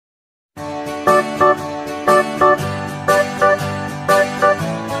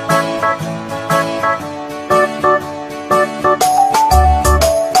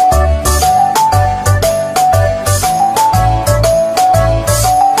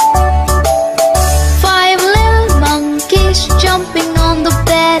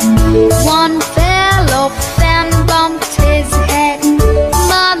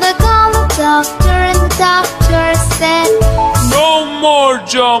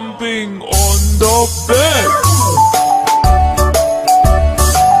jumping on the bed.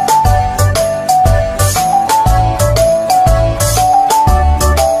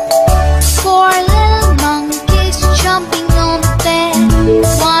 Four little monkeys jumping on the bed.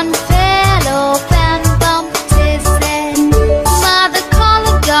 One fell off and bumped his head. Mother called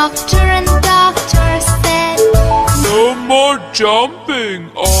the doctor and the doctor said, No more jumping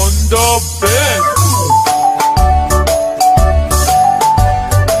on the bed.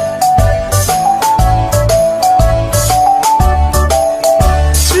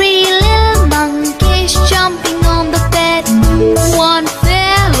 Three little monkeys jumping on the bed. One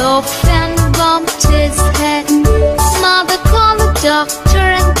fell off and bumped his head. Mother called the doctor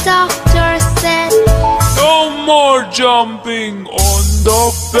and the doctor said, No more jumping on the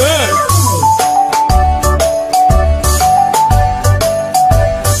bed.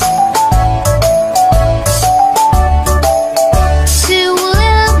 Two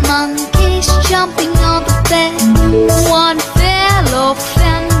little monkeys jumping on the bed. One fell off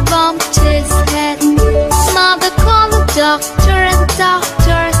and bumped his head. Mother called the doctor and the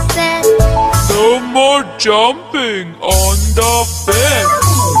doctor said, No more jumping on the bed.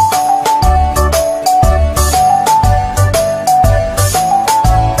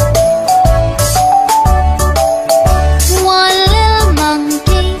 One little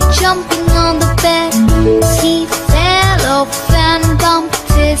monkey jumping on the bed. He fell off and bumped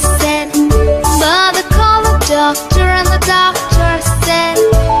his head. Mother called the doctor and the doctor said,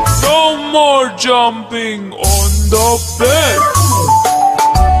 No more jumping on the bed.